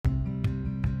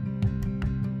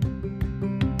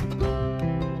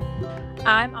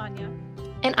I'm Anya.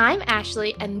 And I'm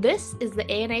Ashley, and this is the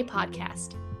A&A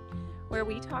Podcast, where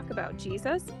we talk about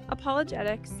Jesus,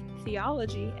 apologetics,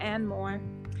 theology, and more.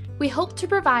 We hope to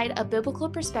provide a biblical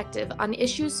perspective on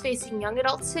issues facing young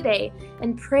adults today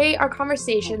and pray our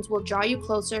conversations will draw you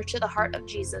closer to the heart of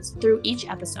Jesus through each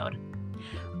episode.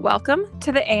 Welcome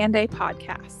to the A&A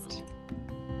Podcast.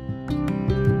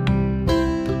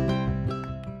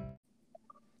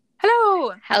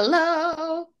 Hello!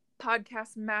 Hello!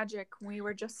 Podcast magic. We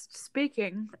were just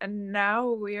speaking, and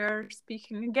now we are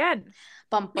speaking again.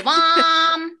 Bum, bum,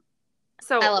 bum.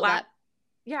 So I love that.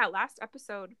 Yeah, last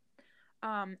episode,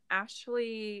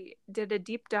 Ashley did a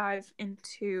deep dive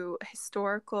into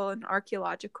historical and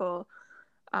archaeological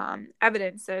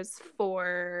evidences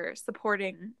for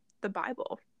supporting the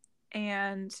Bible.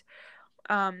 And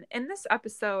in this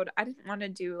episode, I didn't want to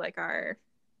do like our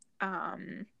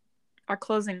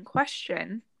closing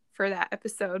question for that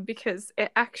episode because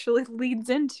it actually leads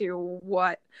into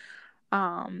what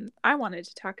I wanted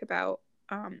to talk about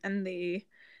and the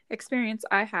experience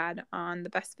I had on the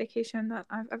best vacation that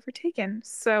I've ever taken.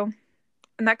 So,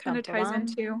 and that kind of ties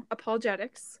into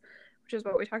apologetics, which is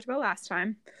what we talked about last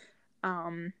time.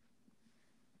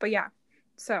 But yeah,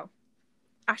 so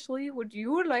Ashley, would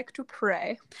you like to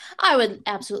pray? I would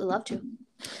absolutely love to.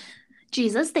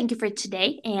 Jesus, thank you for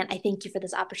today, and I thank you for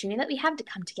this opportunity that we have to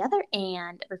come together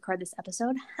and record this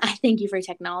episode. I thank you for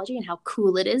technology and how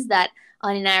cool it is that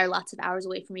Anya and I are lots of hours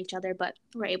away from each other, but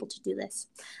we're able to do this.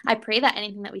 I pray that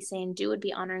anything that we say and do would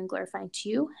be honor and glorifying to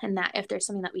you, and that if there's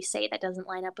something that we say that doesn't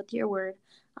line up with your word,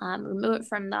 remove it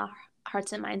from the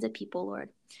hearts and minds of people, Lord.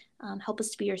 Help us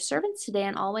to be your servants today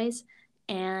and always,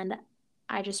 and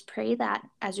I just pray that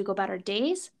as we go about our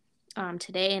days,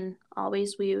 today and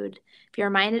always, we would be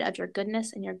reminded of your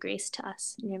goodness and your grace to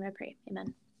us. In your name I pray.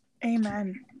 Amen.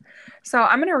 Amen. So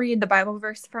I'm going to read the Bible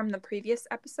verse from the previous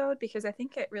episode because I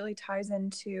think it really ties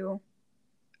into,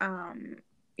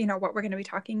 what we're going to be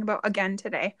talking about again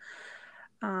today.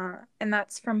 And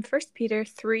that's from 1 Peter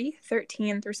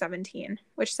 3:13 through 17,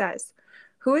 which says,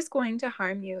 "Who is going to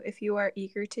harm you if you are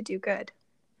eager to do good?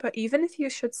 But even if you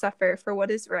should suffer for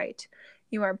what is right,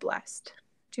 you are blessed.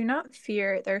 Do not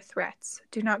fear their threats.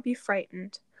 Do not be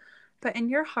frightened. But in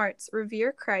your hearts,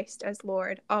 revere Christ as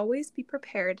Lord. Always be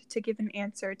prepared to give an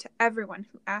answer to everyone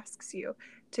who asks you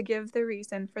to give the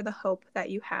reason for the hope that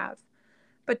you have.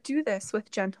 But do this with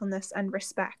gentleness and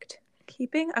respect,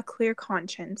 keeping a clear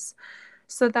conscience,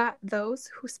 so that those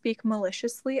who speak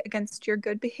maliciously against your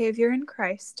good behavior in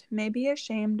Christ may be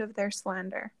ashamed of their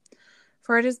slander.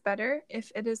 For it is better, if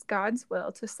it is God's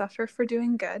will to suffer for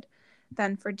doing good,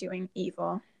 than for doing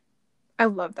evil." I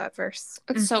love that verse.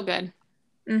 It's so good.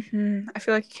 I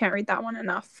feel like you can't read that one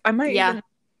enough. I might even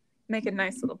make a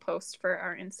nice little post for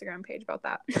our Instagram page about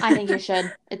that. I think you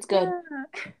should. It's good.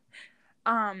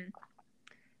 Yeah.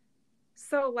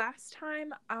 So last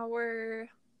time our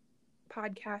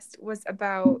podcast was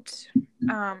about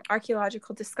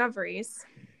archaeological discoveries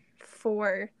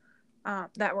for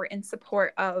that were in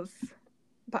support of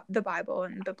the Bible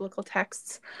and biblical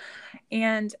texts.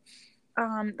 And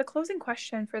the closing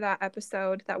question for that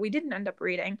episode that we didn't end up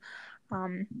reading,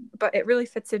 but it really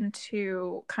fits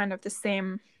into kind of the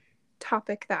same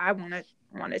topic that I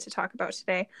wanted to talk about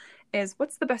today, is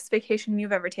what's the best vacation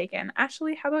you've ever taken?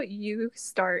 Ashley, how about you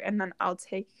start and then I'll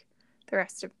take the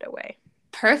rest of it away.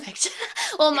 Perfect.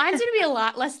 Well, mine's going to be a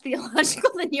lot less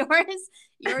theological than yours.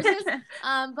 Yours is.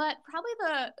 But probably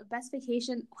the best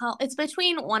vacation, well, it's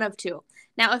between one of two.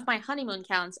 Now, if my honeymoon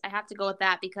counts, I have to go with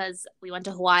that because we went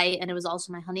to Hawaii and it was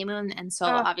also my honeymoon. And so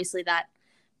obviously that,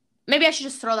 maybe I should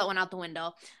just throw that one out the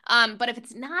window. But if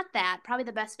it's not that, probably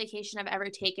the best vacation I've ever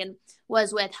taken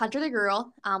was with Hunter the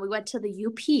Girl. We went to the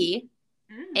UP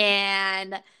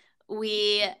and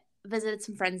we visited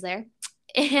some friends there.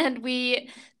 And we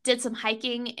did some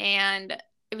hiking, and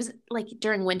it was like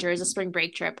during winter, it was a spring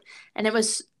break trip, and it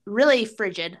was really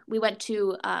frigid. We went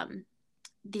to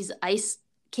these ice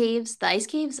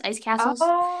castles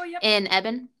in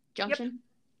Eben Junction.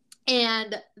 Yep.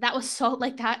 And that was so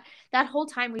like that whole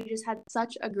time we just had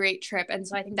such a great trip. And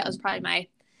so I think that was probably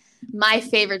my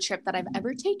favorite trip that I've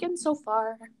ever taken so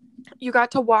far. You got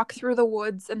to walk through the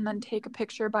woods and then take a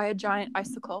picture by a giant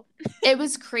icicle. It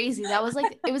was crazy. It was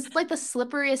like the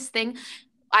slipperiest thing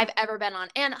I've ever been on.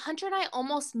 And Hunter and I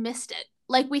almost missed it.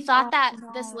 Like, we thought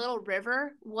this little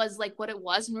river was like what it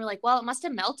was, and we were like, well, it must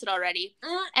have melted already.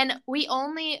 And we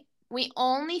only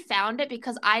found it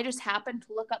because I just happened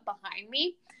to look up behind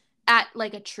me at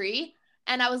like a tree,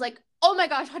 and I was like, oh my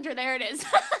gosh, Hunter, there it is.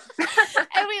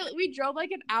 And we drove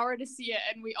like an hour to see it,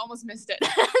 and we almost missed it.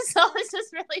 So it's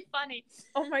just really funny.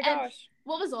 Oh my gosh.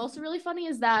 What was also really funny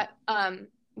is that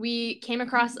we came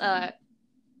across a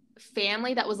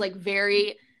family that was like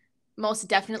very, most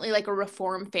definitely like a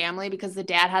reform family, because the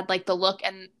dad had like the look,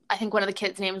 and I think one of the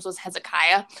kids' names was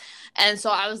Hezekiah. And so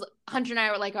Hunter and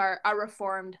I were like, our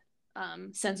reformed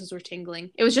senses were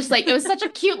tingling. It was just like, it was such a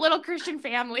cute little Christian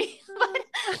family.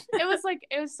 But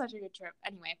it was such a good trip.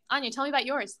 Anyway, Anya, tell me about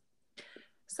yours.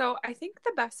 So I think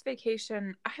the best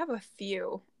vacation, I have a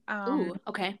few. Ooh,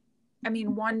 okay. I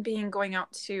mean, one being going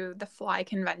out to the Fly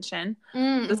Convention.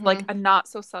 Mm-hmm. This is like a not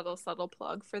so subtle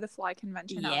plug for the Fly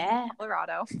Convention out in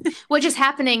Colorado. Which is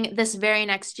happening this very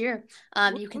next year.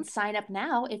 You can sign up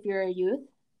now if you're a youth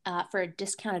for a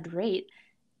discounted rate.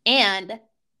 And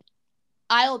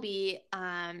I'll be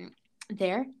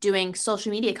there doing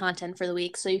social media content for the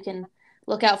week. So you can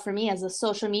look out for me as a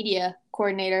social media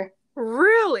coordinator.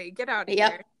 Really? Get out of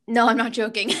here. No, I'm not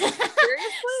joking. Seriously?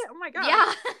 Oh my God.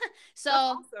 Yeah. So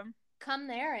awesome. Come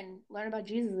there and learn about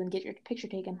Jesus and get your picture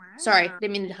taken. Wow. Sorry,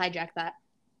 didn't mean to hijack that.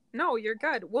 No, you're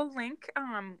good. We'll have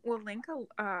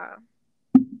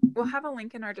a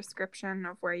link in our description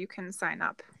of where you can sign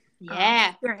up. Yeah.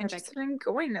 If you're interested in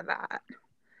going to that.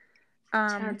 10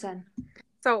 out of 10.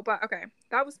 So, but okay,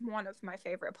 that was one of my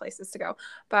favorite places to go.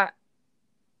 But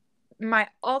my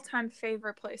all-time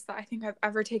favorite place that I think I've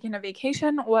ever taken a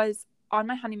vacation was on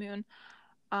my honeymoon.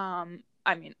 I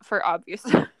mean, for obvious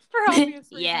reasons,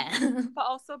 yeah, but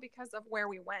also because of where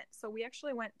we went. So we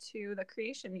actually went to the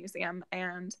Creation Museum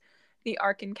and the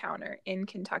Ark Encounter in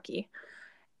Kentucky.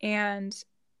 And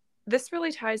this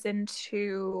really ties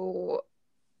into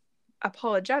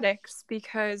apologetics,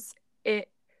 because it,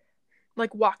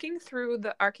 like, walking through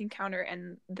the Ark Encounter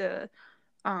and the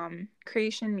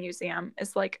Creation Museum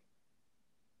is like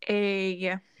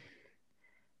it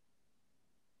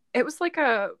was like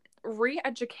a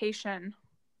re-education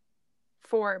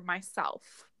for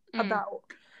myself about,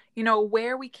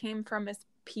 where we came from as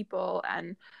people.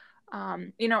 And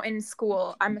in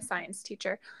school, I'm a science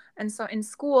teacher, and so in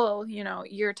school,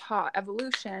 you're taught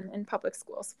evolution in public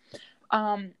schools,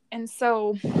 and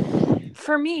so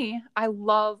for me, I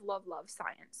love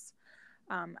science.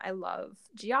 I love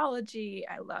geology,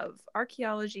 I love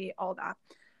archaeology, all that.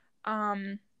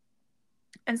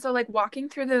 And so, like, walking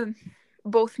through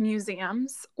both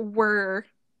museums were,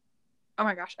 oh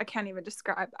my gosh, I can't even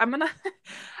describe.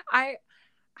 I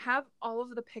have all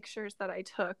of the pictures that I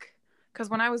took, because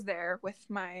when I was there with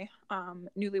my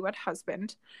newlywed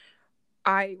husband,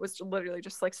 I was literally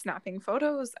just like snapping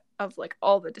photos of like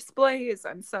all the displays.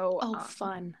 And so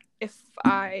fun. If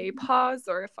I pause,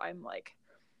 or if I'm like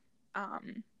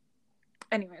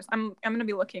anyways, I'm gonna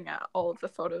be looking at all of the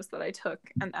photos that I took,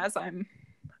 and as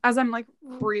I'm like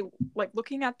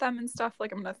looking at them and stuff,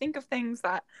 like, I'm gonna think of things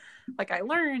that like I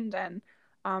learned, and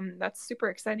that's super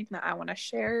exciting that I want to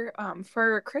share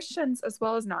for Christians as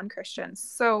well as non-Christians.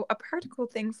 So a practical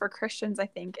thing for Christians, I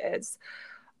think, is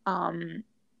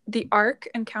the Ark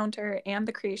Encounter and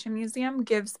the Creation Museum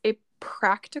gives a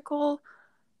practical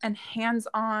and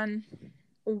hands-on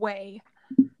way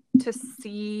to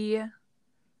see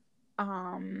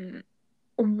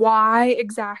why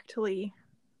exactly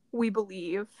we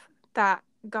believe that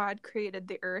God created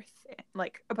the earth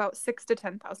like about 6,000 to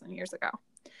 10,000 years ago,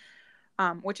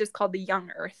 which is called the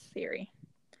young earth theory.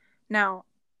 Now,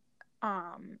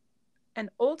 an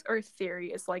old earth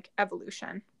theory is like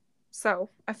evolution. So,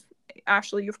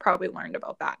 Ashley, you've probably learned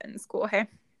about that in school, hey?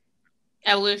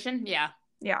 Evolution? Yeah.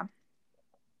 Yeah.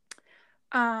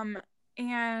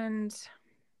 And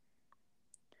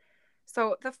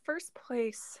so the first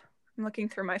place, I'm looking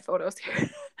through my photos here.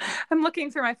 I'm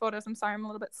sorry, I'm a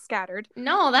little bit scattered.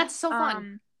 No, that's so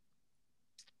fun.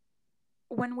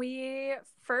 When we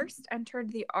first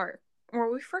entered the Ark,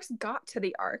 or we first got to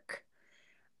the Ark,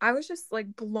 I was just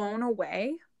like blown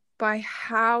away by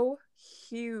how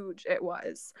huge it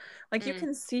was. Like, you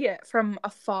can see it from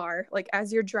afar, like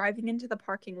as you're driving into the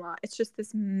parking lot. It's just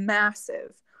this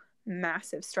massive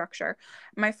structure.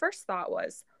 My first thought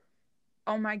was,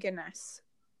 oh my goodness,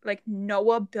 like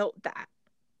Noah built that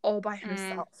all by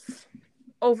himself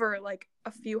over like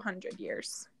a few hundred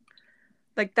years.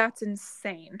 Like, that's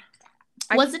insane.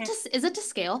 Is it to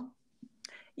scale?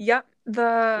 Yep.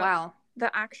 Wow.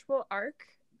 The actual Ark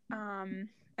and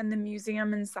the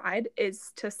museum inside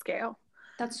is to scale.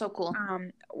 That's so cool.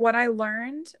 One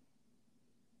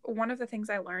of the things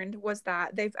I learned was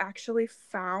that they've actually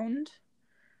found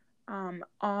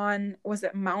on, was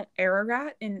it Mount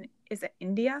Ararat is it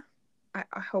India?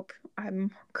 I hope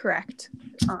I'm correct.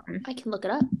 I can look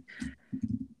it up.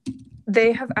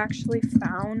 They have actually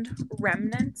found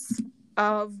remnants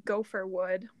of gopher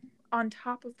wood on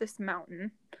top of this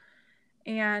mountain.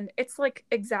 And it's like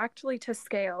exactly to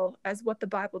scale as what the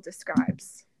Bible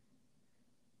describes.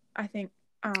 I think.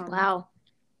 Wow.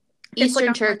 It's like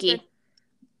Eastern Turkey.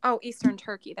 Eastern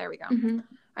Turkey. There we go. Mm-hmm.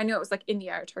 I knew it was like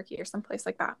India or Turkey or someplace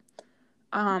like that.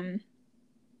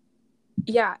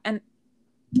 Yeah, and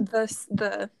the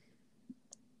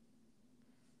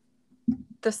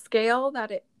scale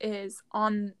that it is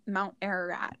on Mount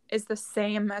Ararat is the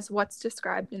same as what's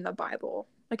described in the Bible.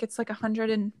 Like it's like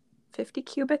 150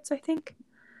 cubits, I think.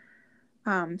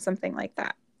 Something like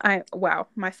that. Wow,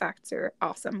 my facts are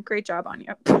awesome. Great job,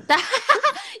 Anya.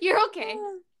 You're okay.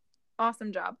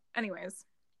 Awesome job. Anyways.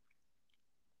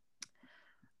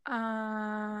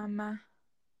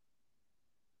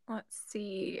 Let's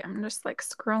see. I'm just like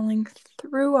scrolling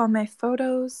through all my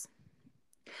photos.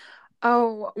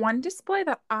 Oh, one display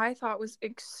that I thought was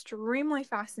extremely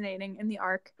fascinating in the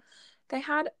Ark. They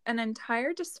had an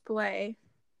entire display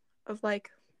of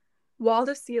like wall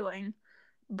to ceiling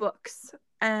books,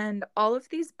 and all of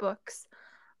these books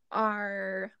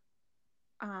are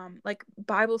like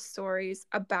Bible stories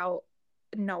about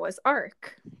Noah's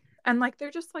Ark. And like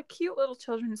they're just like cute little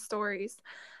children's stories.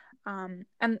 And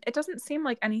it doesn't seem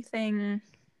like anything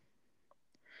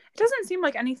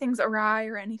anything's awry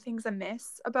or anything's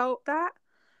amiss about that.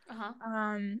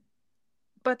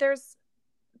 But there's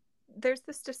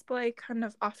this display kind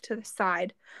of off to the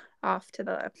side, off to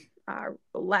the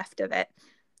left of it,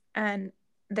 and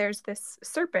there's this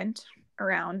serpent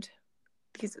around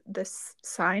this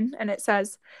sign, and it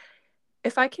says,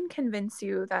 "If I can convince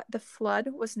you that the flood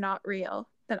was not real,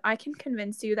 then I can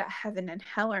convince you that heaven and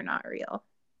hell are not real."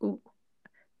 Ooh,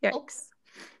 yikes!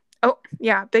 Oh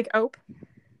yeah, big ope.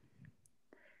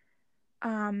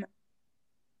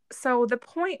 So the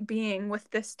point being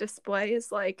with this display is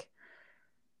like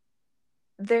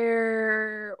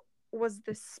there was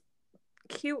this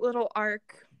cute little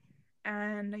ark,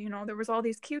 and there was all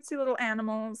these cutesy little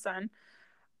animals, and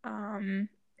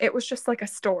it was just like a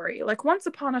story. Like once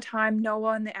upon a time,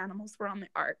 Noah and the animals were on the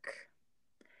ark,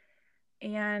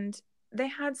 and they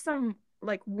had some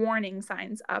like warning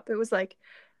signs up. It was like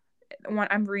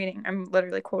what I'm reading, I'm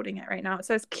literally quoting it right now. It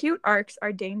says, "Cute arcs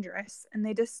are dangerous and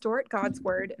they distort God's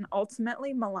word and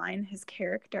ultimately malign his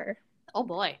character." Oh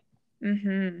boy.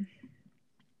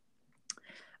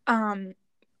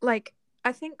 Like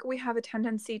I think we have a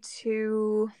tendency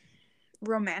to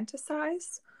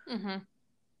romanticize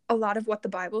a lot of what the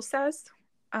Bible says.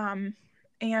 And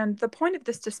the point of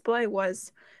this display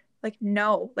was like,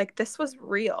 no, like this was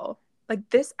real. Like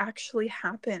this actually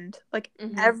happened. Like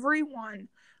everyone,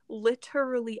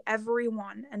 literally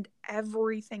everyone and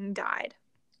everything died.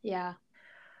 Yeah.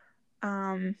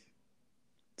 So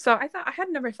I had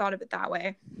never thought of it that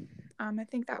way. I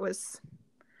think that was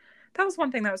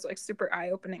one thing that was like super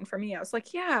eye-opening for me. I was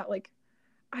like, yeah, like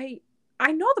I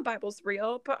know the Bible's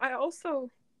real, but I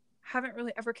also haven't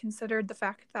really ever considered the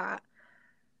fact that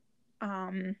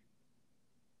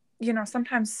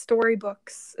sometimes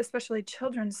storybooks, especially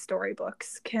children's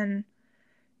storybooks, can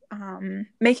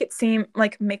make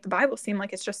the Bible seem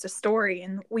like it's just a story.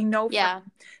 And we know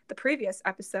from the previous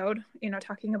episode,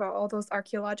 talking about all those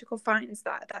archaeological finds,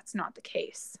 that that's not the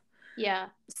case. Yeah.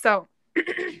 So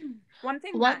one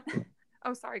thing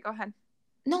oh, sorry, go ahead.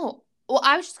 No. Well,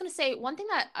 I was just going to say, one thing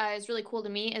that is really cool to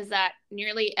me is that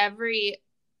nearly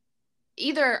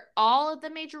either all of the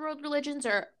major world religions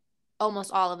or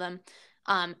almost all of them,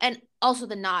 and also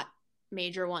the not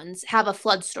major ones, have a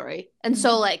flood story. And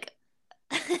so like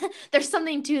there's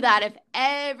something to that. If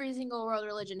every single world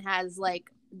religion has like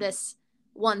this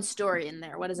one story in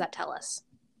there, what does that tell us?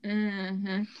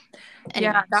 Anyway,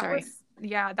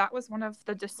 that was one of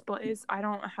the displays. I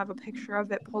don't have a picture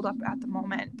of it pulled up at the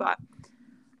moment, but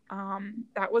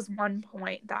that was one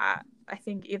point that I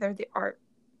think it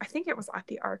was at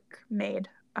the Ark made,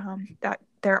 that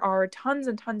there are tons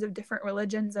and tons of different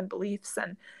religions and beliefs,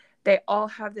 and they all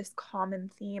have this common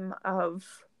theme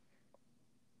of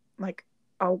like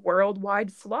a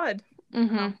worldwide flood.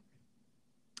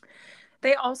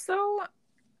 They also,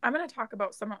 I'm going to talk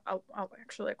about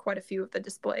actually quite a few of the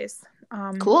displays.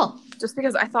 Cool. Just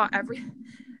because I thought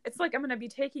it's like I'm going to be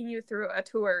taking you through a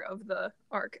tour of the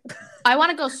Ark. I want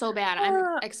to go so bad.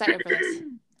 I'm excited for this.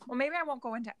 Well, maybe I won't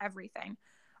go into everything.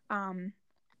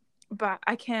 But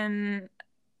I can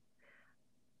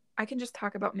just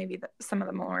talk about maybe some of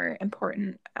the more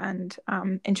important and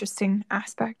interesting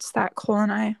aspects that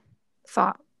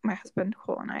my husband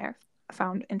Cole and I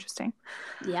found interesting.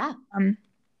 Yeah.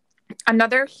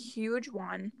 Another huge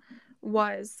one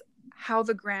was how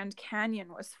the Grand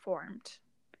Canyon was formed.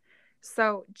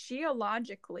 So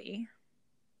geologically,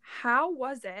 how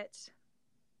was it?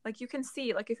 Like you can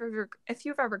see, like if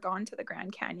you've ever gone to the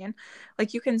Grand Canyon,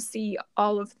 like you can see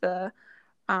all of the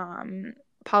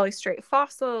polystrate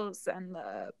fossils and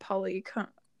the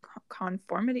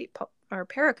polyconformity or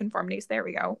paraconformities, there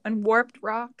we go, and warped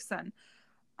rocks,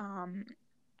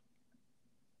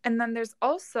 and then there's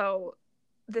also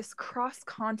this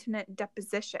cross-continent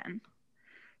deposition.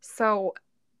 So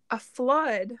a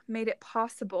flood made it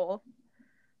possible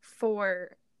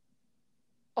for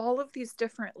all of these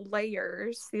different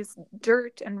layers, these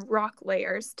dirt and rock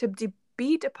layers, to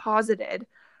be deposited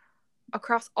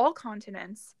across all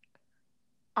continents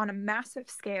on a massive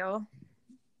scale,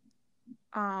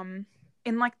 in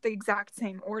like the exact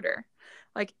same order.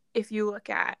 Like if you look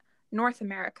at North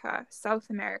America, South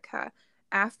America,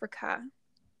 Africa,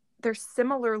 there's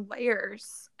similar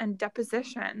layers and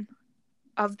deposition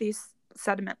of these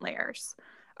sediment layers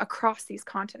across these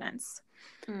continents.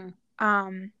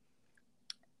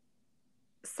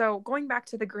 So going back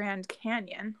to the Grand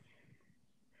Canyon,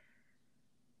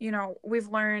 you know, we've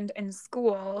learned in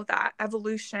school that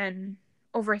evolution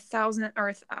over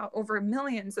over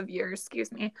millions of years,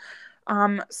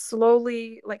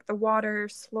 slowly, like the water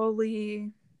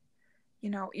slowly, you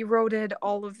know, eroded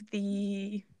all of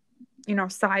the, you know,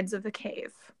 sides of the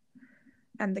cave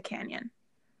and the canyon.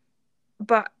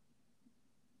 But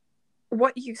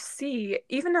what you see,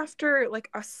 even after like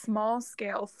a small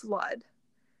scale flood,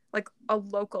 like a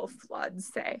local flood,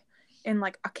 say, in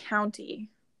like a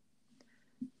county,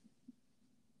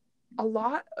 a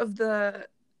lot of the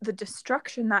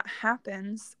destruction that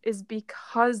happens is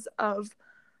because of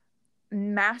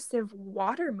massive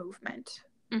water movement.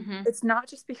 It's not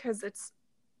just because it's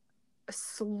a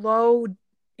slow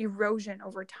erosion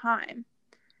over time.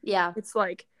 Yeah. It's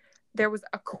like there was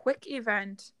a quick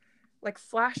event, like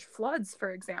flash floods,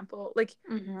 for example. Like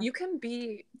you can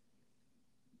be...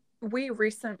 We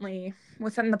recently,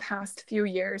 within the past few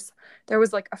years, there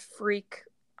was like a freak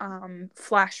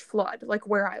flash flood, like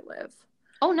where I live.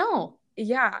 Oh no.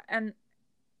 Yeah, and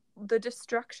the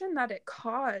destruction that it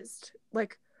caused,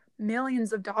 like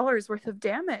millions of dollars worth of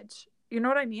damage. You know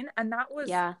what I mean? And that was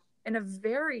in a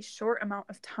very short amount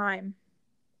of time.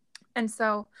 And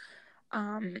so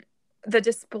the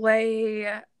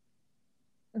display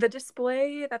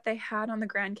that they had on the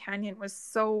Grand Canyon was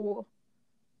so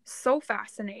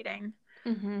fascinating.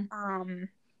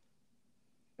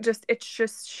 It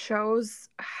just shows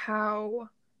how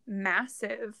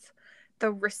massive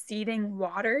the receding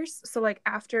waters. So like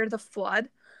after the flood,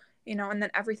 you know, and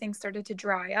then everything started to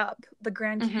dry up, the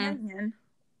Grand Canyon,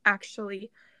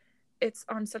 actually, it's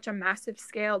on such a massive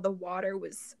scale. The water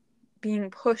was being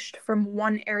pushed from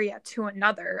one area to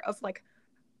another of like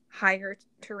higher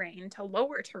terrain to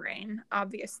lower terrain,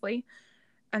 obviously.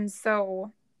 And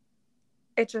so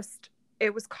it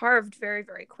was carved very,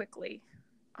 very quickly,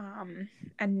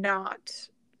 and not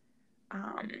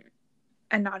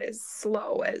as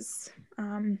slow as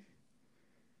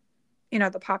you know,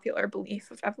 the popular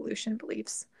belief of evolution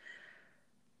beliefs.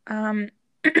 Let's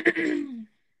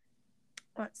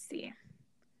see.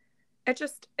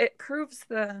 It proves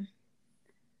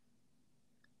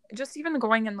just even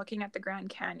going and looking at the Grand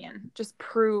Canyon just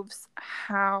proves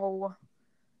how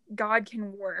God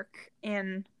can work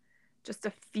in just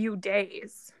a few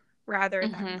days rather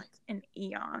than like in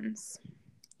eons.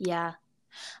 Yeah.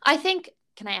 I think,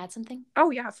 can I add something? Oh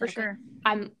yeah, for sure.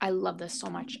 I love this so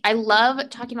much. I love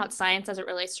talking about science as it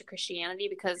relates to Christianity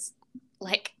because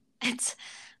like it's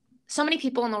so many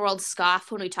people in the world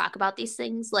scoff when we talk about these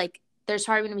things. Like there's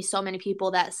probably going to be so many people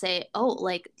that say, oh,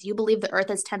 like, do you believe the earth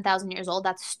is 10,000 years old?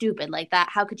 That's stupid. Like that.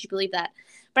 How could you believe that?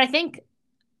 But I think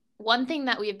one thing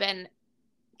that we've been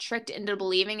tricked into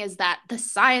believing is that the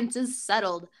science is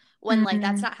settled when like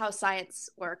that's not how science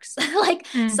works. Like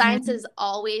science is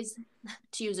always,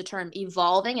 to use a term,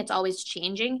 evolving. It's always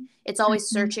changing. It's always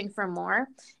searching for more.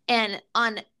 And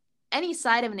on any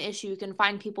side of an issue, you can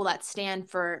find people that stand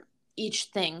for each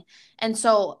thing. And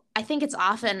so I think it's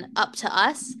often up to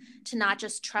us to not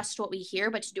just trust what we hear,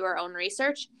 but to do our own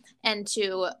research and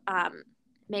to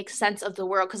make sense of the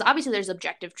world. Because obviously there's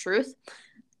objective truth.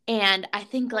 And I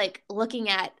think like looking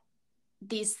at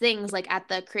these things like at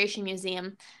the Creation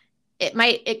Museum,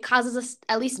 it causes us,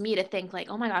 at least me, to think like,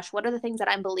 oh my gosh, what are the things that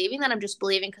I'm believing that I'm just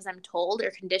believing because I'm told or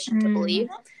conditioned to believe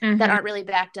that aren't really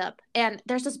backed up. And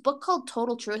there's this book called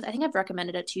Total Truth. I think I've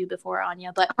recommended it to you before,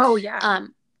 Anya, but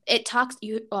it talks,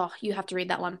 you have to read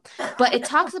that one, but it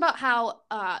talks about how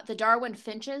the Darwin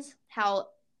finches, how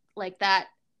like that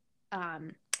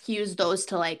he used those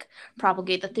to like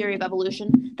propagate the theory of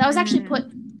evolution. That was actually put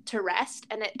to rest,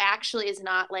 and it actually is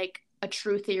not like a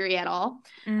true theory at all.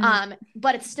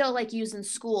 But it's still like used in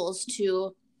schools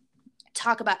to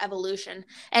talk about evolution.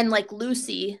 And like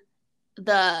Lucy,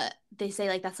 the they say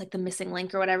like that's like the missing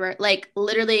link or whatever. Like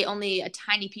literally only a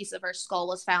tiny piece of her skull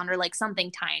was found, or like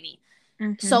something tiny.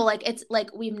 Mm-hmm. So like it's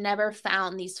like we've never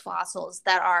found these fossils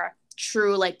that are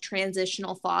true like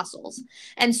transitional fossils.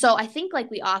 And so I think like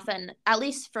we often, at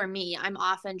least for me, I'm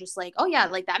often just like, oh yeah,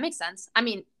 like that makes sense. I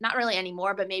mean, not really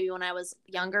anymore, but maybe when I was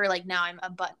younger, like now I'm a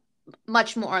but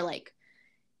much more like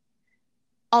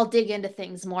I'll dig into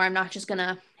things more. I'm not just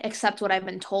gonna accept what I've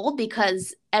been told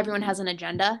because everyone has an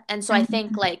agenda. And so I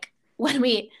think Mm-hmm. like when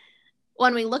we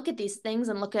look at these things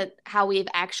and look at how we've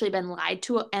actually been lied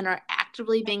to and are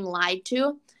actively being lied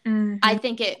to, I Mm-hmm.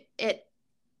 think it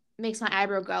makes my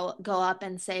eyebrow go up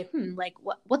and say, like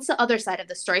what's the other side of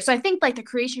the story? So I think like the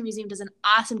Creation Museum does an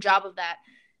awesome job of that,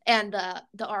 and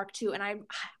the Ark too. And I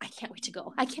can't wait to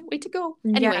go. I can't wait to go.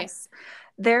 Anyway. Yes.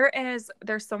 There's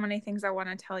so many things I want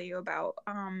to tell you about.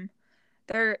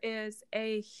 There is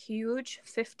a huge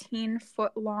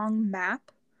 15-foot long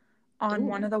map on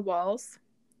one Ooh. of the walls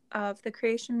of the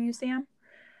Creation Museum.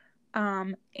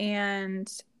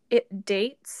 And it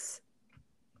dates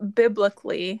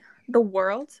biblically the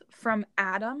world from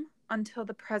Adam until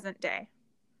the present day.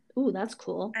 Ooh, that's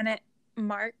cool. And it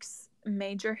marks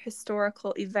major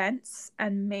historical events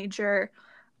and major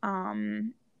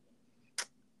um,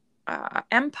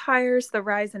 empires, the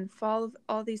rise and fall of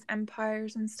all these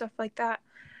empires and stuff like that.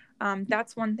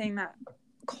 That's one thing that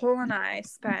Cole and I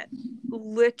spent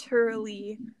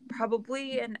literally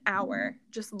probably an hour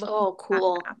just looking Oh, at that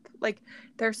cool. map. Like,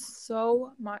 there's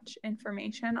so much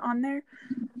information on there,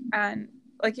 and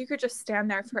like you could just stand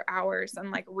there for hours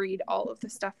and like read all of the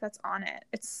stuff that's on it.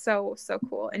 It's so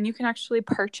cool, and you can actually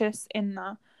purchase in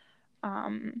the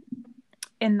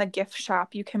gift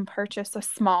shop. You can purchase a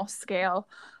small scale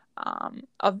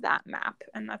of that map,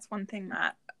 and that's one thing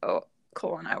that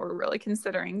Cole and I were really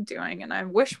considering doing, and I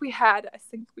wish we had. I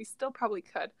think we still probably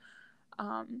could.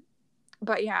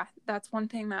 But yeah, that's one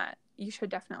thing that you should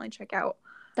definitely check out.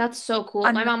 That's so cool.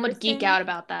 My mom Another would geek thing, out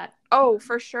about that. oh,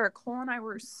 for sure. Cole and I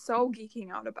were so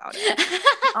geeking out about it.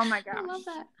 Oh my gosh. I love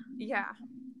that. Yeah.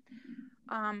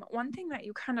 One thing that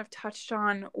you kind of touched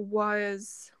on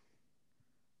was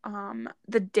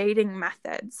the dating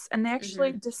methods, and they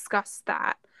actually discussed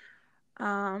that.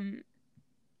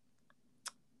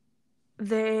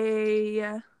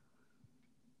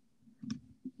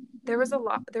 There was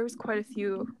quite a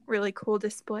few really cool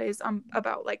displays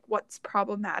about like what's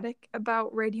problematic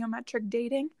about radiometric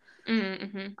dating.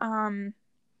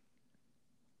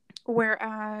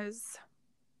 Whereas,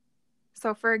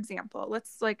 so for example,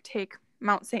 let's like take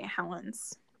Mount St.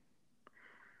 Helens.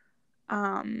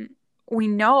 We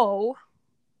know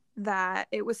that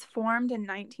it was formed in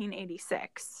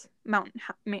 1986. Mount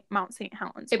St.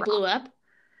 Helens It rock. blew up.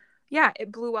 Yeah,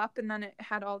 it blew up, and then it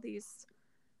had all these,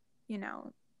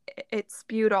 it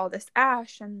spewed all this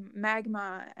ash and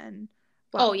magma, and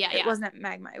it wasn't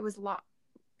magma. It was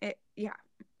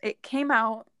it came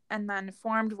out and then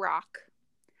formed rock.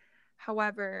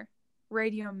 However,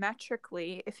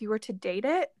 radiometrically, if you were to date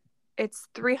it, it's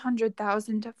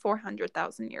 300,000 to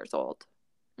 400,000 years old.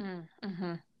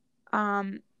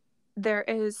 There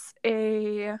is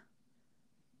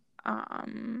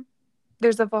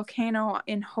there's a volcano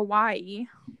in Hawaii.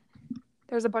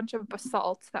 There's a bunch of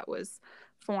basalt that was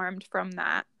formed from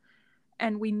that.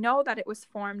 And we know that it was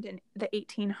formed in the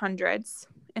 1800s,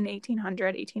 in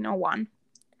 1801.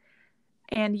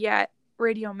 And yet,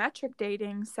 radiometric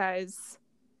dating says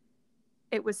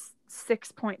it was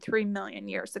 6.3 million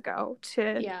years ago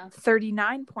to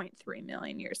 39.3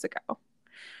 million years ago.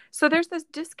 So there's this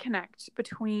disconnect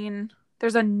between,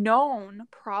 there's a known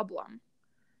problem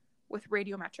with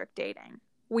radiometric dating.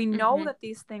 We know that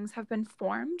these things have been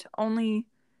formed only,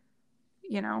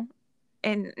 in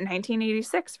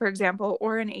 1986, for example,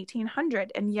 or in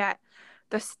 1800, and yet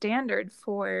the standard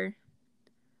for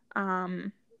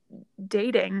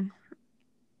dating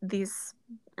these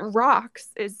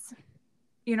rocks is,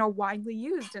 widely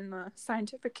used in the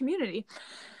scientific community.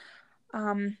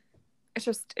 It's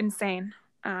just insane.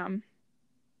 That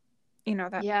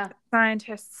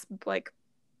scientists like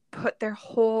put their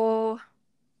whole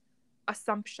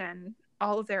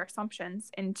all of their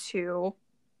assumptions into,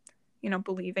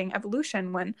 believing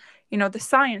evolution when,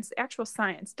 the actual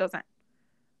science doesn't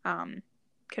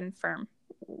confirm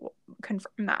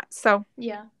that. So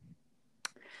yeah,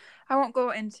 I won't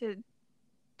go into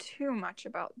too much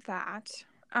about that.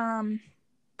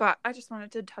 But I just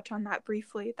wanted to touch on that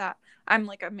briefly, that I'm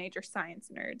like a major science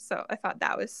nerd. So I thought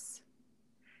that was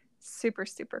super,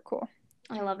 super cool.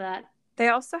 I love that. They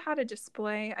also had a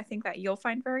display, I think that you'll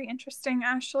find very interesting,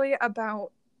 Ashley,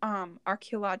 about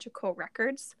archaeological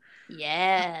records.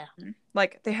 Yeah.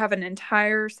 Like they have an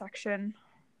entire section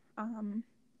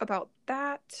about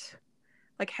that,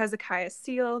 like Hezekiah's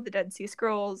seal, the Dead Sea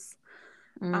Scrolls.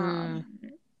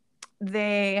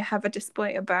 They have a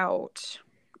display about,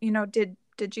 did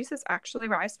Jesus actually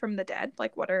rise from the dead?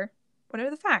 Like, what are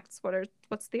the facts?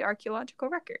 What's the archaeological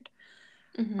record?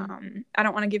 I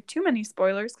don't want to give too many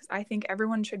spoilers because I think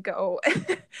everyone should go. It's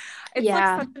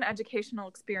like such an educational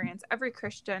experience. Every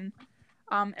Christian,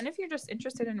 and if you're just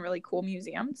interested in really cool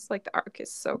museums, like the Ark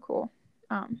is so cool.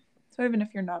 So even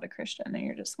if you're not a Christian and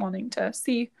you're just wanting to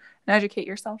see and educate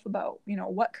yourself about,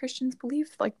 what Christians believe,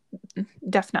 like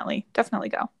definitely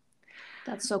go.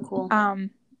 That's so cool.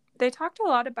 They talked a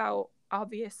lot about,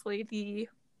 obviously, the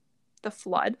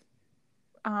flood,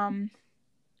 and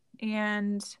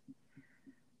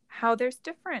how there's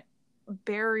different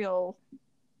burial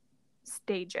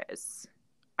stages,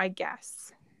 I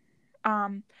guess.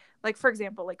 Like, for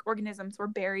example, like organisms were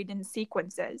buried in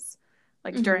sequences,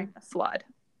 like during the flood.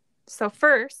 So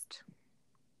first,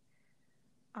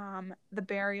 the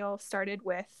burial started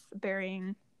with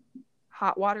burying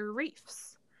hot water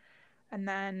reefs, and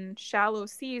then shallow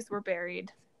seas were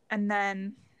buried, and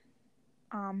then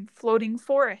floating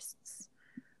forests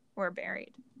were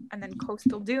buried, and then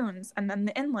coastal dunes, and then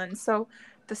the inland. So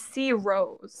the sea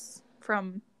rose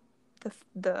from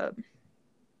the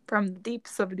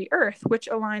deeps of the earth, which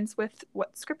aligns with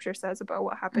what Scripture says about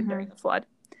what happened during the flood.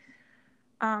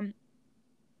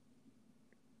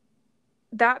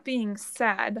 That being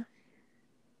said,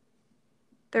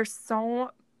 there's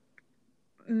so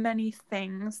many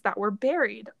things that were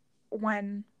buried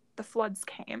when the floods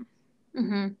came.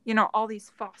 All these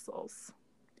fossils.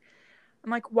 I'm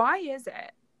like, why is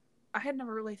it? I had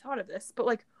never really thought of this, but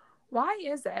like, why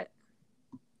is it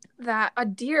that a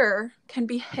deer can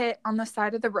be hit on the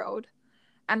side of the road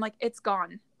and like it's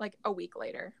gone like a week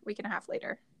and a half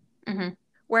later?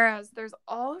 Whereas there's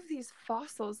all of these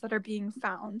fossils that are being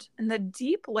found in the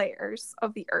deep layers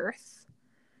of the earth,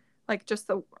 like just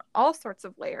all sorts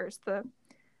of layers, the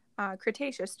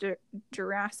Cretaceous,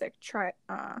 Jurassic,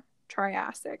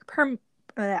 Triassic,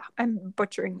 I'm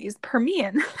butchering these,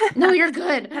 Permian. No, you're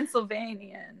good.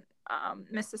 Pennsylvanian,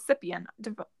 Mississippian.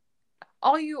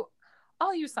 All you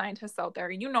scientists out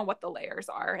there, you know what the layers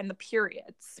are and the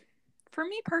periods. For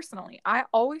me personally, I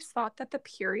always thought that the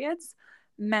periods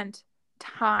meant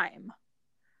time,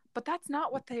 but that's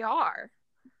not what they are.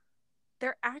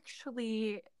 They're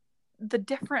actually the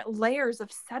different layers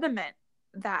of sediment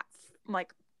that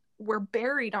like were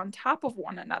buried on top of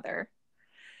one another.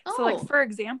 So like, for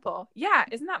example,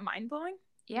 isn't that mind-blowing?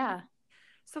 Yeah.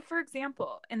 So for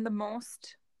example, in the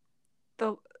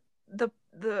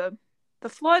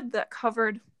flood that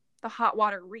covered the hot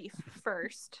water reef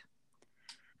first,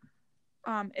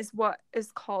 is what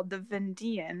is called the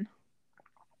Vendean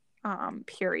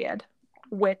period,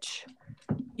 which,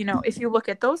 if you look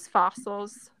at those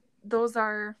fossils, those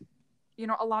are,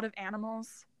 a lot of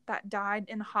animals that died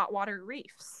in hot water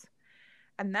reefs.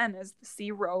 And then as the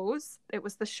sea rose, it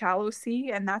was the shallow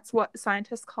sea, and that's what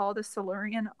scientists call the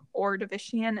Silurian,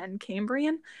 Ordovician, and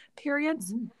Cambrian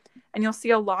periods. And you'll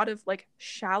see a lot of like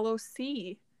shallow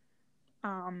sea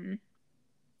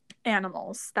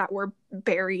animals that were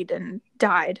buried and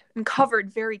died and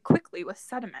covered very quickly with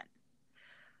sediment.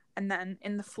 And then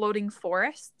in the floating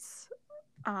forests,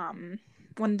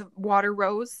 when the water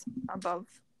rose above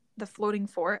the floating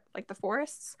the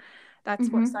forests, that's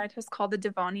what scientists call the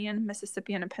Devonian,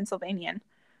 Mississippian, and Pennsylvanian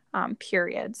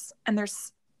periods. And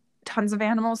there's tons of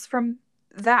animals from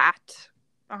that,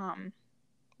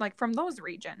 like from those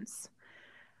regions.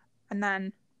 And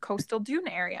then coastal dune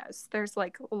areas, there's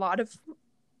like a lot of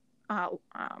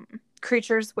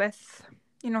creatures with,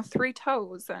 3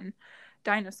 toes and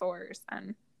dinosaurs.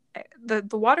 And the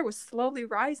water was slowly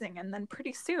rising, and then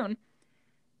pretty soon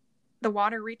the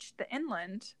water reached the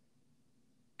inland.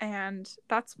 And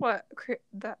that's what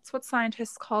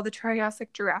scientists call the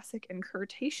Triassic, Jurassic, and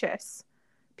Cretaceous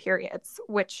periods,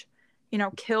 which,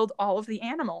 killed all of the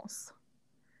animals.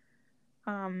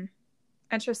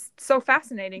 It's just so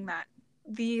fascinating that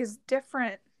these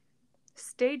different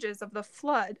stages of the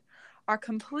flood are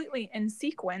completely in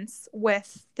sequence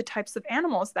with the types of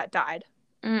animals that died.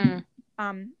 And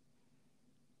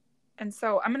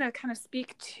so I'm going to kind of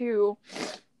speak to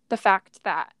the fact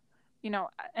that,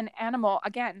 an animal,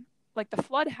 again, like the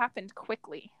flood happened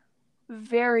quickly,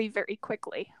 very, very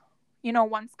quickly.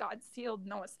 Once God sealed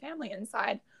Noah's family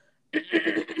inside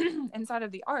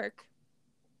of the ark,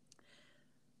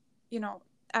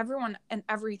 everyone and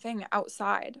everything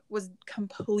outside was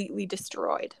completely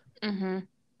destroyed. So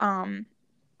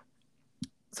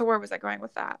where was I going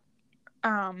with that?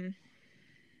 I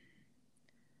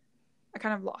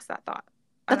kind of lost that thought.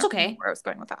 That's okay. Where I was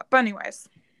going with that. But anyways.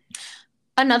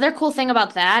 Another cool thing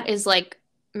about that is like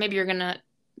maybe you're gonna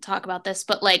talk about this,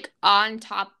 but like on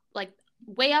top, like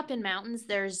way up in mountains,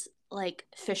 there's like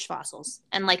fish fossils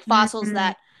and like fossils Mm-hmm.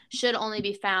 that should only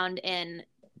be found in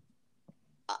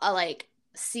like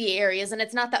sea areas. And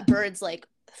it's not that birds like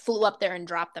flew up there and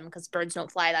dropped them because birds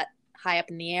don't fly that high up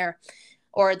in the air,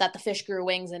 or that the fish grew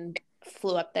wings and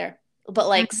flew up there. But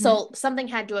like, Mm-hmm. so something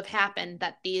had to have happened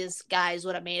that these guys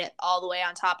would have made it all the way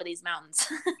on top of these mountains.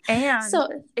 And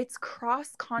So it's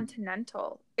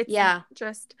cross-continental. It's not yeah.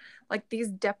 just like these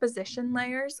deposition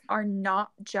layers are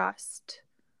not just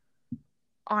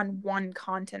on one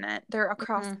continent. They're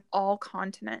across Mm-hmm. all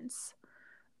continents.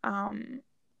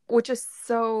 Which is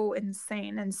so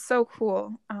insane and so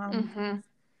cool. Mm-hmm.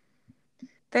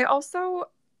 They also,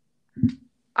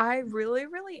 I really,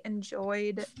 really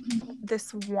enjoyed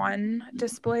this one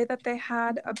display that they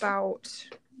had about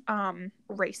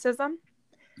racism.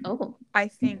 Oh. I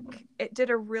think it did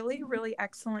a really, really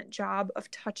excellent job of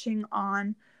touching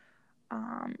on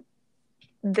um,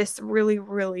 this really,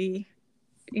 really,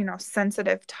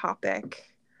 sensitive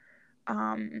topic.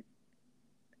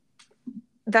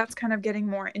 That's kind of getting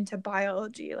more into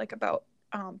biology, like about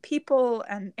people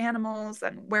and animals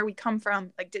and where we come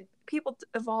from. Like, did people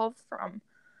evolve from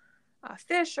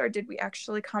fish, or did we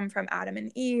actually come from Adam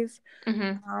and Eve?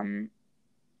 Mm-hmm.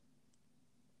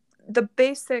 The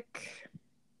basic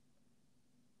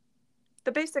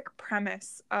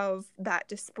premise of that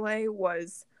display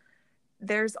was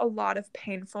there's a lot of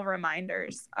painful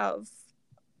reminders of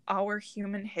our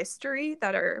human history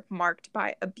that are marked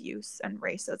by abuse and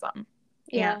racism.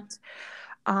 Yeah.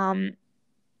 And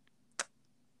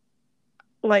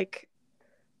like,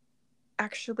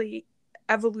 actually,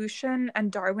 evolution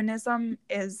and Darwinism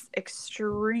is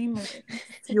extremely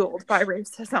fueled by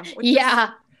racism, which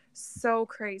Yeah. is so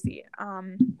crazy.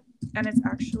 And it's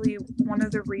actually one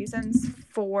of the reasons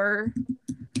for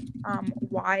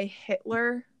why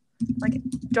Hitler, like,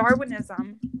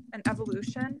 Darwinism and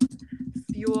evolution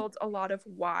fueled a lot of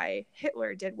why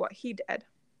Hitler did what he did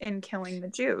in killing the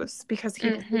Jews, because he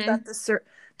believed that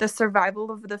the survival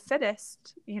of the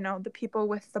fittest, the people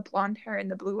with the blonde hair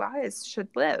and the blue eyes should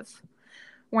live.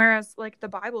 Whereas, like, the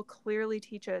Bible clearly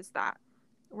teaches that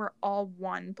we're all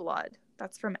one blood.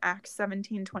 That's from Acts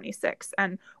 17:26.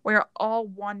 And we're all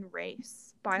one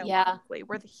race biologically. Yeah.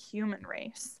 We're the human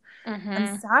race. Mm-hmm.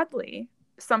 And sadly,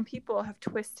 some people have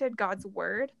twisted God's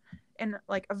word in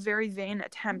like a very vain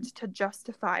attempt to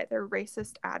justify their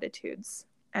racist attitudes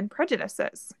and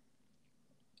prejudices.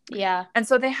 Yeah. And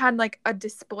so they had like a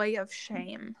display of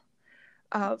shame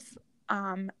of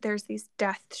there's these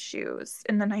death shoes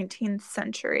in the 19th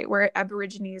century where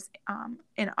Aborigines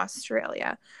in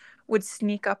Australia would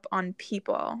sneak up on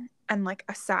people and like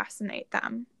assassinate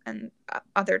them and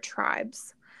other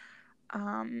tribes.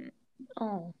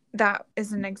 That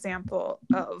is an example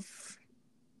of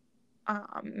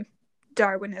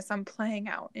Darwinism playing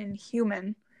out in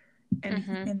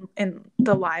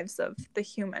the lives of the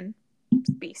human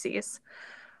species.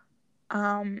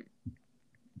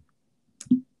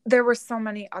 There were so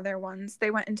many other ones. They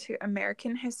went into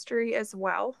American history as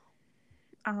well.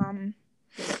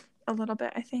 A little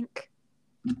bit, I think.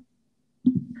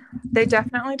 They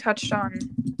definitely touched on,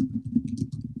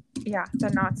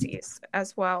 the Nazis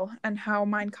as well, and how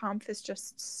Mein Kampf is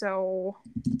just so,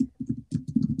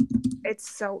 it's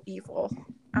so evil.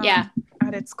 At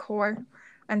its core,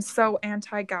 and so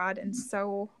anti-God, and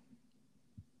so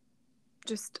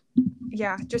just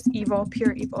evil,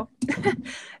 pure evil.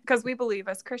 Because we believe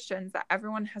as Christians that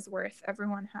everyone has worth,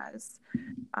 everyone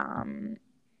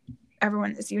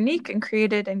is unique and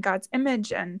created in God's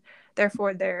image, and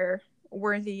therefore they're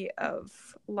worthy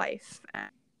of life.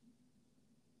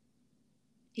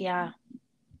 Yeah.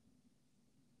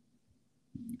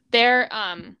 They're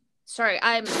sorry,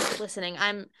 I'm listening.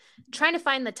 I'm trying to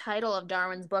find the title of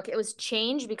Darwin's book. It was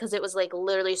changed because it was like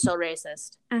literally so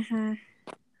racist. Mm-hmm.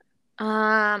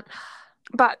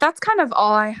 But that's kind of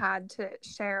all I had to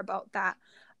share about that.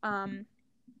 I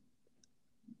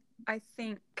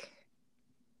think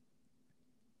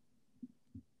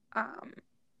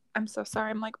I'm so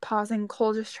sorry. I'm like pausing.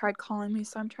 Cole just tried calling me,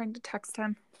 so I'm trying to text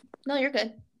him. No, you're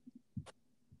good.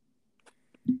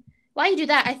 While you do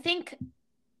that, I think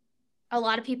a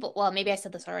lot of people, well, maybe I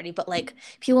said this already, but like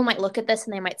people might look at this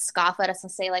and they might scoff at us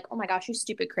and say like, oh my gosh, you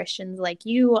stupid Christians, like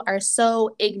you are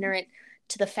so ignorant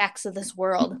to the facts of this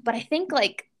world. But I think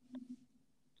like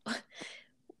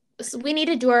we need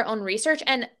to do our own research,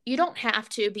 and you don't have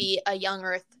to be a young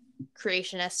earth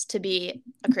creationist to be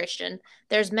a Christian.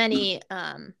 There's many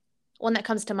one that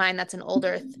comes to mind that's an old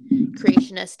earth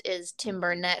creationist is Tim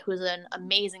Burnett, who's an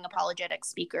amazing apologetic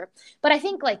speaker. But I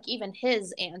think like even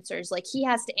his answers, like he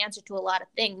has to answer to a lot of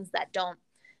things that don't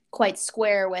quite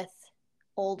square with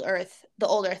the old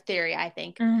earth theory, I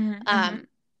think.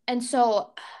 And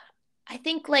so I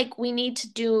think like we need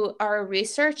to do our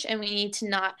research, and we need to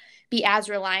not be as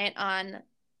reliant on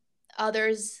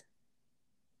others.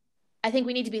 I think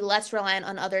we need to be less reliant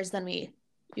on others than we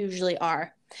usually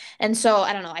are. And so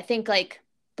I don't know, I think like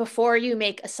before you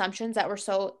make assumptions that we're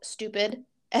so stupid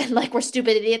and like we're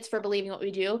stupid idiots for believing what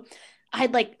we do,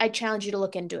 I'd challenge you to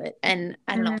look into it, and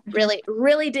I don't know,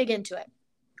 really dig into it.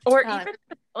 Or even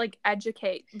like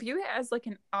view it as like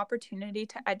an opportunity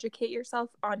to educate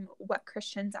yourself on what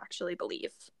Christians actually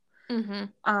believe. Because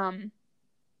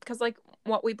like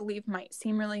what we believe might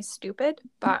seem really stupid,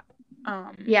 but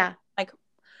like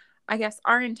I guess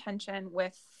our intention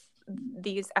with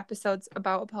these episodes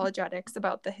about apologetics,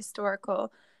 about the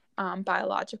historical,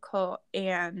 biological,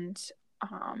 and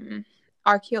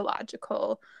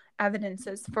archaeological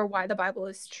evidences for why the Bible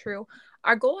is true,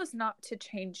 our goal is not to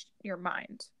change your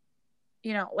mind.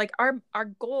 You know, like our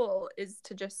goal is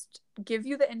to just give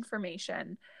you the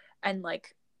information, and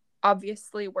like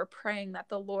obviously we're praying that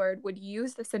the Lord would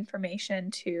use this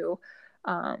information to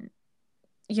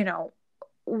you know,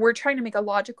 we're trying to make a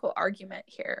logical argument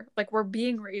here. Like we're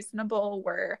being reasonable,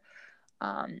 we're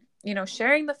you know,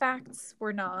 sharing the facts.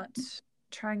 We're not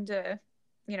trying to,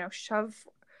 you know,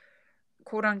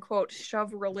 quote unquote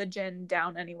shove religion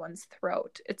down anyone's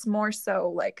throat. It's more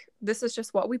so like this is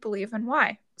just what we believe and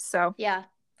why. So yeah,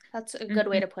 that's a good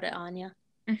way to put it, Anya.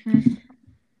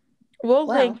 We'll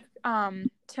link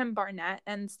Tim Barnett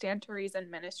and Stand to Reason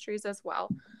Ministries as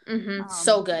well.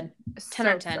 So good. 10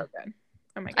 out of 10. So good.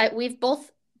 Oh my god.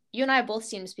 You and I both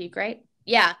seen him speak, right?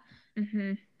 Yeah.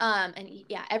 And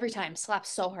yeah, every time slaps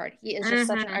so hard. He is just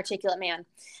such an articulate man.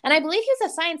 And I believe he's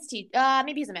a science teacher.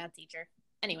 Maybe he's a math teacher.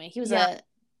 Anyway, he's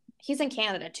in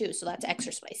Canada too, so that's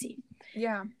extra spicy.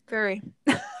 Yeah, very.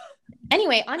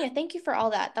 Anyway, Anya, thank you for all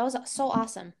that. That was so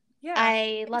awesome. Yeah,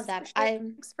 I love that.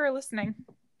 Thanks for listening.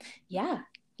 Yeah.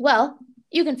 Well,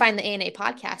 you can find the A&A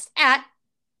podcast at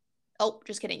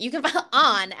just kidding. You can find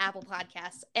on Apple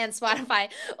Podcasts and Spotify,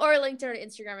 or link to our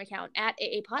Instagram account at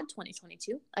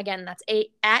AAPod2022. Again, that's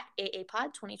at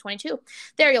AAPod2022.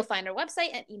 There you'll find our website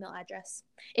and email address.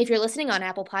 If you're listening on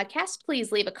Apple Podcasts,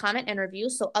 please leave a comment and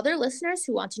review so other listeners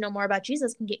who want to know more about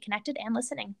Jesus can get connected and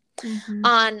listening.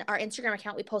 On our Instagram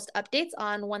account, we post updates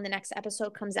on when the next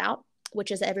episode comes out,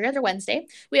 which is every other Wednesday.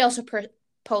 We also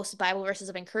post Bible verses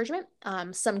of encouragement,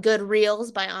 some good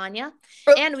reels by Anya,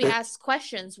 and we ask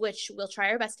questions, which we'll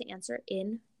try our best to answer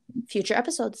in future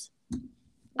episodes.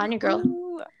 Anya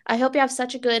girl, I hope you have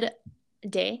such a good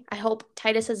day. I hope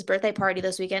Titus's birthday party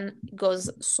this weekend goes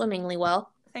swimmingly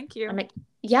well. Thank you.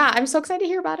 I'm so excited to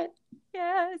hear about it.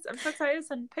 Yes, I'm so excited to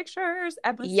send pictures.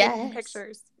 Emma's taking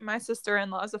pictures. My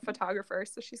sister-in-law is a photographer,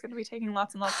 so she's going to be taking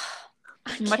lots and lots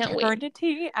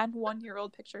maternity and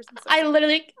 1-year-old pictures. I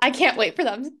can't wait for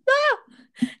them.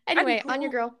 Anyway, Anya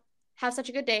girl, have such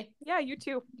a good day. Yeah, you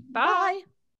too. Bye.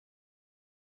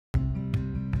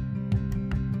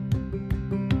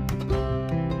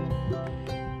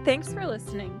 Thanks for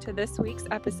listening to this week's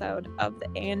episode of the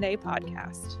A&A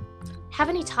podcast. Have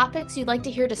any topics you'd like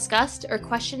to hear discussed or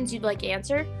questions you'd like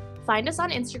answered? Find us on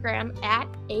Instagram at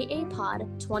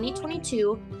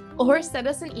AAPod2022, or send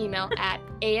us an email at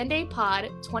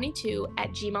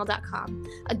aandapod22@gmail.com.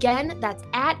 Again, that's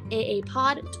at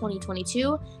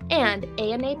AAPod2022 and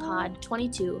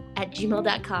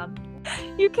aandapod22@gmail.com.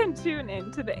 You can tune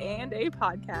in to the A&A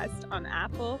podcast on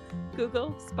Apple,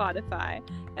 Google, Spotify,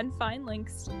 and find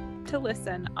links to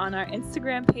listen on our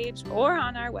Instagram page or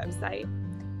on our website.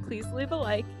 Please leave a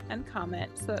like and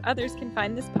comment so that others can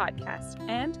find this podcast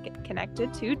and get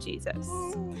connected to Jesus.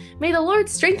 May the Lord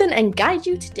strengthen and guide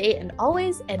you today and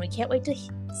always, and we can't wait to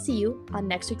see you on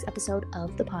next week's episode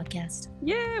of the podcast.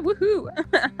 Yeah, woohoo!